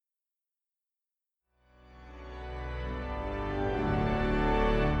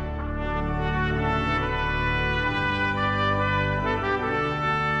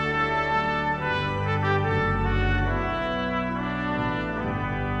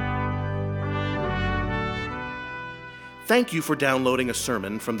Thank you for downloading a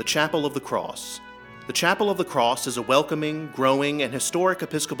sermon from the Chapel of the Cross. The Chapel of the Cross is a welcoming, growing, and historic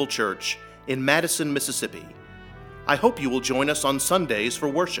Episcopal church in Madison, Mississippi. I hope you will join us on Sundays for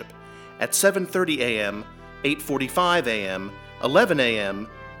worship at 7:30 a.m., 8:45 a.m., 11 a.m.,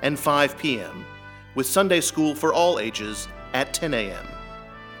 and 5 p.m., with Sunday school for all ages at 10 a.m.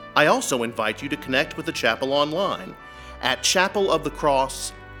 I also invite you to connect with the chapel online at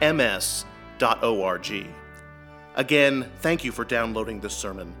chapelofthecrossms.org. Again, thank you for downloading this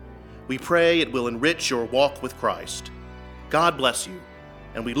sermon. We pray it will enrich your walk with Christ. God bless you,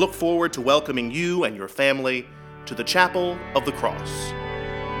 and we look forward to welcoming you and your family to the Chapel of the Cross.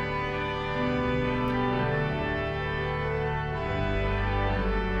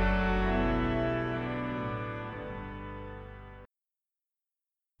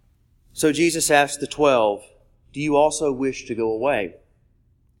 So Jesus asked the 12, "Do you also wish to go away?"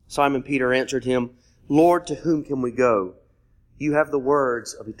 Simon Peter answered him, "Lord, to whom can we go? You have the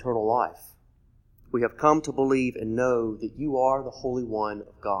words of eternal life. We have come to believe and know that you are the Holy One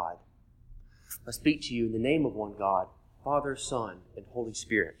of God. I speak to you in the name of one God, Father, Son, and Holy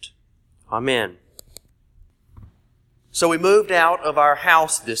Spirit. Amen." So we moved out of our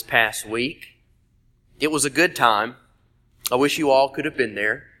house this past week. It was a good time. I wish you all could have been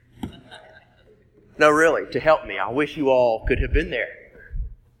there. No, really, to help me, I wish you all could have been there.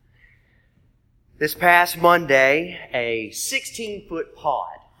 This past Monday, a 16-foot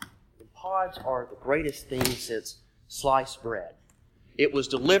pod. And pods are the greatest thing since sliced bread. It was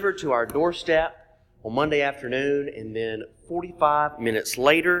delivered to our doorstep on Monday afternoon, and then 45 minutes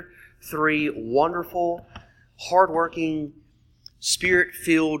later, 3 wonderful, hardworking,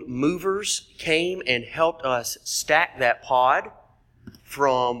 spirit-filled movers came and helped us stack that pod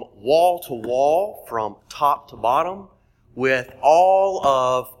from wall to wall, from top to bottom, with all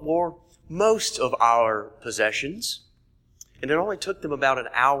of, or most of our possessions. And it only took them about an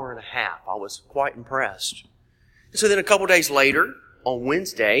hour and a half. I was quite impressed. So then a couple days later, on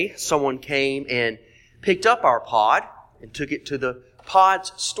Wednesday, someone came and picked up our pod and took it to the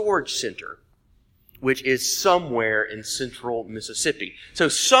Pod's Storage Center, which is somewhere in central Mississippi. So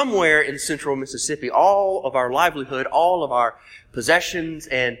somewhere in central Mississippi, all of our livelihood, all of our possessions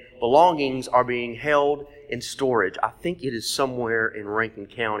and belongings are being held in storage. I think it is somewhere in Rankin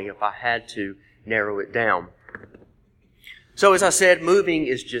County if I had to narrow it down. So as I said, moving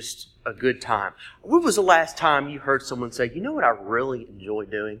is just a good time. When was the last time you heard someone say, "You know what I really enjoy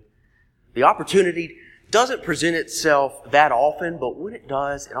doing?" The opportunity doesn't present itself that often, but when it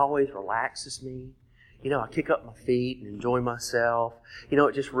does, it always relaxes me. I kick up my feet and enjoy myself. It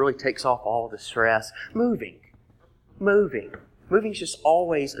just really takes off all the stress. Moving is just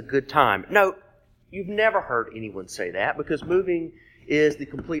always a good time. No, you've never heard anyone say that, because moving is the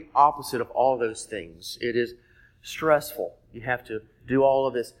complete opposite of all those things. It is stressful. You have to do all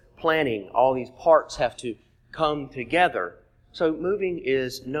of this planning. All these parts have to come together. So moving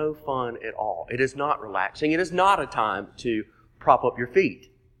is no fun at all. It is not relaxing. It is not a time to prop up your feet.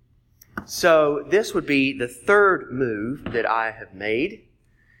 So this would be the third move that I have made,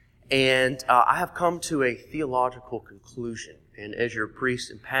 and I have come to a theological conclusion. And as your priest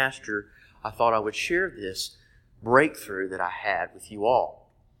and pastor, I thought I would share this breakthrough that I had with you all.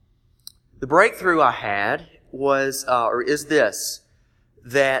 The breakthrough I had is this,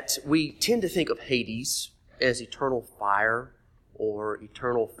 that we tend to think of Hades as eternal fire or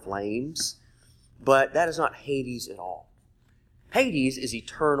eternal flames, but that is not Hades at all. Hades is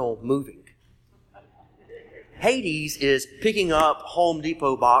eternal moving. Hades is picking up Home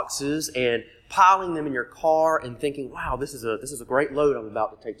Depot boxes and piling them in your car and thinking, "Wow, this is a great load I'm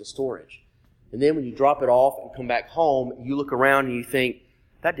about to take to storage." And then when you drop it off and come back home, you look around and you think,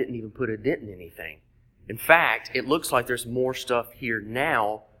 "That didn't even put a dent in anything." In fact, it looks like there's more stuff here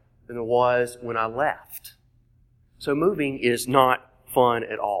now than there was when I left. So moving is not fun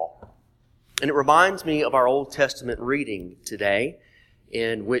at all. And it reminds me of our Old Testament reading today,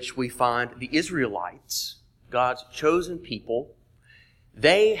 in which we find the Israelites, God's chosen people.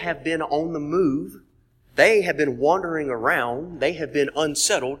 They have been on the move. They have been wandering around. They have been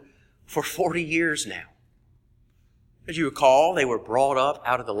unsettled for 40 years now. As you recall, they were brought up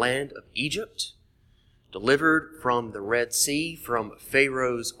out of the land of Egypt, delivered from the Red Sea, from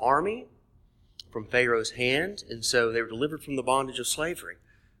Pharaoh's army, from Pharaoh's hand, and so they were delivered from the bondage of slavery.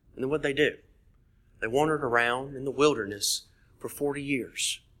 And then what did they do? They wandered around in the wilderness for 40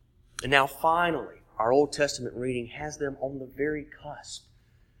 years. And now finally, our Old Testament reading has them on the very cusp,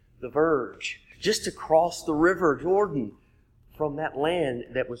 the verge, just to cross the river Jordan from that land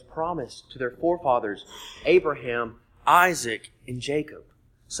that was promised to their forefathers, Abraham, Isaac, and Jacob.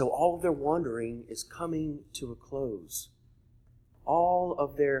 So all of their wandering is coming to a close. All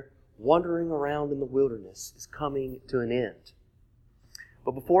of their wandering around in the wilderness is coming to an end.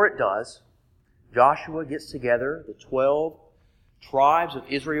 But before it does, Joshua gets together the 12 tribes of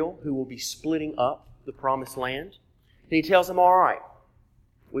Israel who will be splitting up the promised land. And he tells them, all right,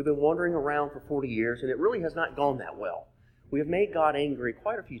 we've been wandering around for 40 years, and it really has not gone that well. We have made God angry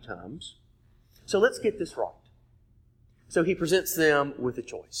quite a few times. So let's get this right. So he presents them with a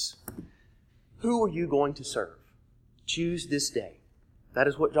choice. Who are you going to serve? Choose this day. That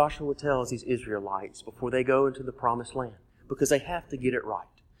is what Joshua tells these Israelites before they go into the promised land, because they have to get it right.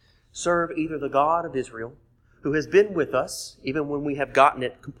 Serve either the God of Israel, who has been with us, even when we have gotten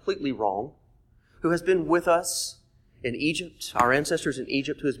it completely wrong, who has been with us in Egypt, our ancestors in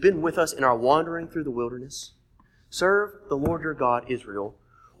Egypt, who has been with us in our wandering through the wilderness. Serve the Lord your God, Israel.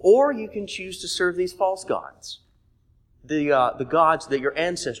 Or you can choose to serve these false gods, the gods that your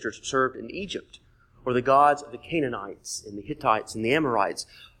ancestors served in Egypt, or the gods of the Canaanites and the Hittites and the Amorites,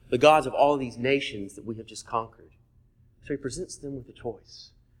 the gods of all of these nations that we have just conquered. So he presents them with a choice.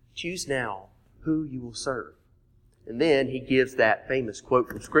 Choose now who you will serve. And then he gives that famous quote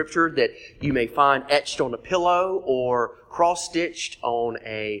from Scripture that you may find etched on a pillow or cross-stitched on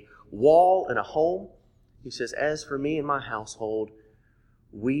a wall in a home. He says, as for me and my household,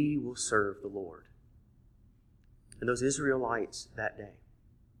 we will serve the Lord. And those Israelites that day,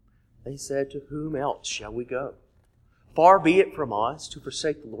 they said, to whom else shall we go? Far be it from us to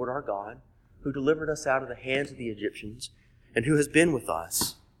forsake the Lord our God, who delivered us out of the hands of the Egyptians, and who has been with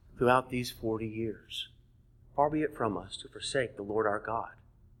us throughout these 40 years. Far be it from us to forsake the Lord our God.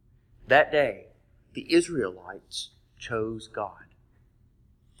 That day, the Israelites chose God.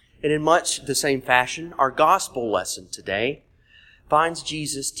 And in much the same fashion, our gospel lesson today finds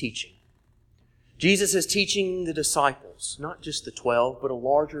Jesus teaching. Jesus is teaching the disciples, not just the 12, but a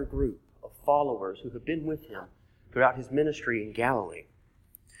larger group of followers who have been with him throughout his ministry in Galilee.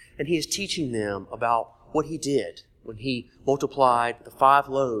 And he is teaching them about what he did when he multiplied the 5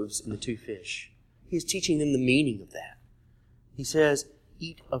 loaves and the 2 fish. He is teaching them the meaning of that. He says,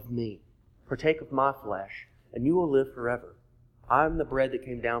 eat of me, partake of my flesh, and you will live forever. I am the bread that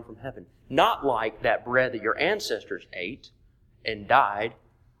came down from heaven. Not like that bread that your ancestors ate and died.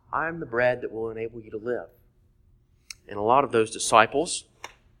 I am the bread that will enable you to live. And a lot of those disciples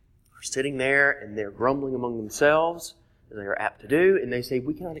are sitting there and they're grumbling among themselves, as they are apt to do, and they say,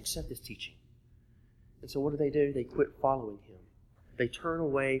 we cannot accept this teaching. And so what do? They quit following him. They turn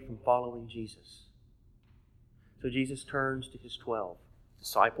away from following Jesus. So Jesus turns to his 12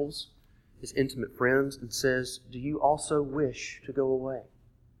 disciples, his intimate friends, and says, do you also wish to go away?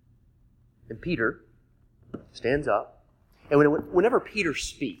 And Peter stands up. And whenever Peter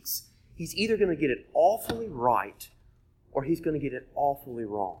speaks, he's either going to get it awfully right or he's going to get it awfully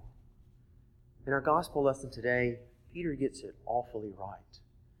wrong. In our gospel lesson today, Peter gets it awfully right.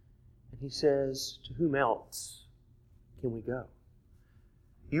 And he says, to whom else can we go?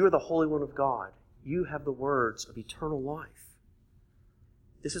 You are the Holy One of God. You have the words of eternal life.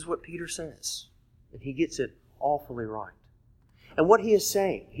 This is what Peter says. And he gets it awfully right. And what he is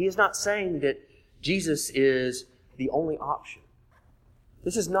saying, he is not saying that Jesus is the only option.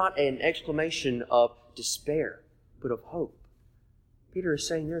 This is not an exclamation of despair, but of hope. Peter is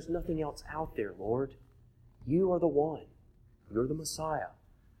saying, there's nothing else out there, Lord. You are the one. You're the Messiah.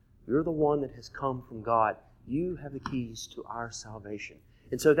 You're the one that has come from God. You have the keys to our salvation.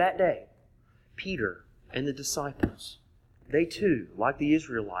 And so that day, Peter and the disciples, they too, like the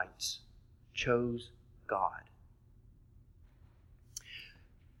Israelites, chose God.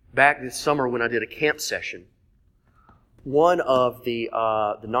 Back this summer when I did a camp session, one of the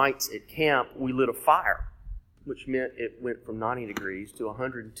nights at camp, we lit a fire, which meant it went from 90 degrees to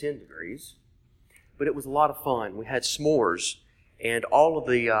 110 degrees. But it was a lot of fun. We had s'mores, and all of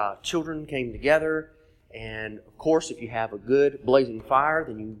the children came together. And, of course, if you have a good blazing fire,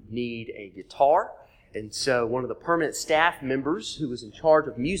 then you need a guitar. And so one of the permanent staff members who was in charge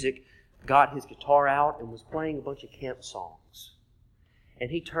of music got his guitar out and was playing a bunch of camp songs. And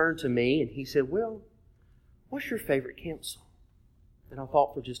he turned to me and he said, well, what's your favorite camp song? And I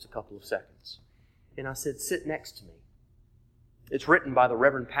thought for just a couple of seconds. And I said, sit next to me. It's written by the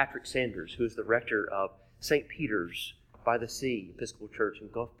Reverend Patrick Sanders, who is the rector of St. Peter's by the Sea Episcopal Church in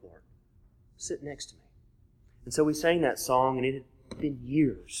Gulfport. Sit next to me. And so we sang that song, and it had been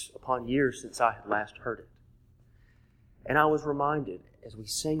years upon years since I had last heard it. And I was reminded, as we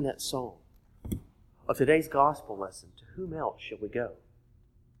sang that song, of today's gospel lesson. To whom else shall we go?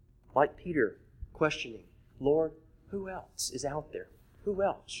 Like Peter questioning, Lord, who else is out there? Who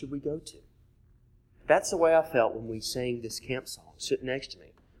else should we go to? That's the way I felt when we sang this camp song, Sit Next to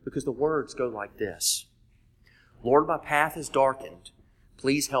Me, because the words go like this. Lord, my path is darkened.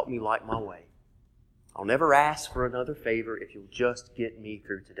 Please help me light my way. I'll never ask for another favor if you'll just get me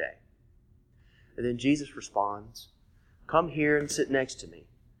through today. And then Jesus responds, come here and sit next to me.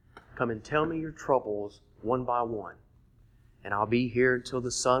 Come and tell me your troubles one by one. And I'll be here until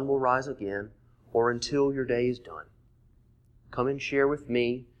the sun will rise again or until your day is done. Come and share with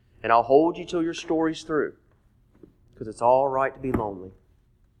me, and I'll hold you till your story's through. Because it's all right to be lonely.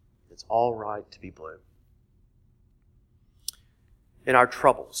 It's all right to be blue. In our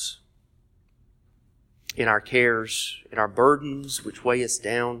troubles, in our cares, in our burdens which weigh us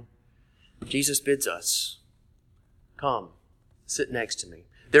down, Jesus bids us, come, sit next to me.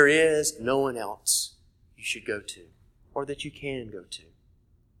 There is no one else you should go to, or that you can go to.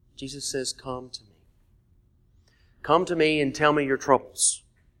 Jesus says, come to me. Come to me and tell me your troubles.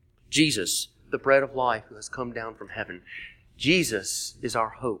 Jesus, the bread of life who has come down from heaven. Jesus is our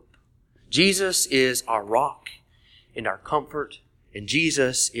hope. Jesus is our rock and our comfort, and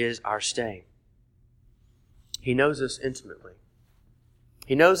Jesus is our stay. He knows us intimately.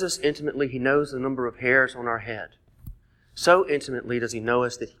 He knows us intimately. He knows the number of hairs on our head. So intimately does He know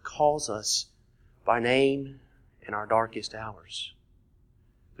us that He calls us by name in our darkest hours,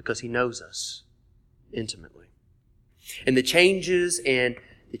 because He knows us intimately. And the changes and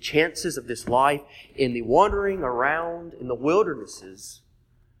the chances of this life, in the wandering around in the wildernesses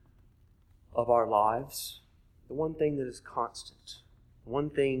of our lives, the one thing that is constant, the one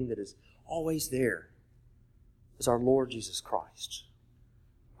thing that is always there, is our Lord Jesus Christ.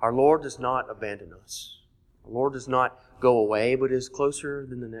 Our Lord does not abandon us. Our Lord does not go away, but is closer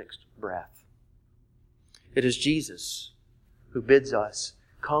than the next breath. It is Jesus who bids us,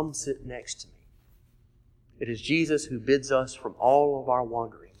 come sit next to me. It is Jesus who bids us from all of our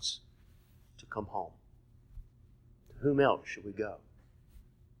wanderings to come home. To whom else should we go?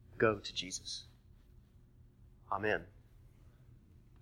 Go to Jesus. Amen.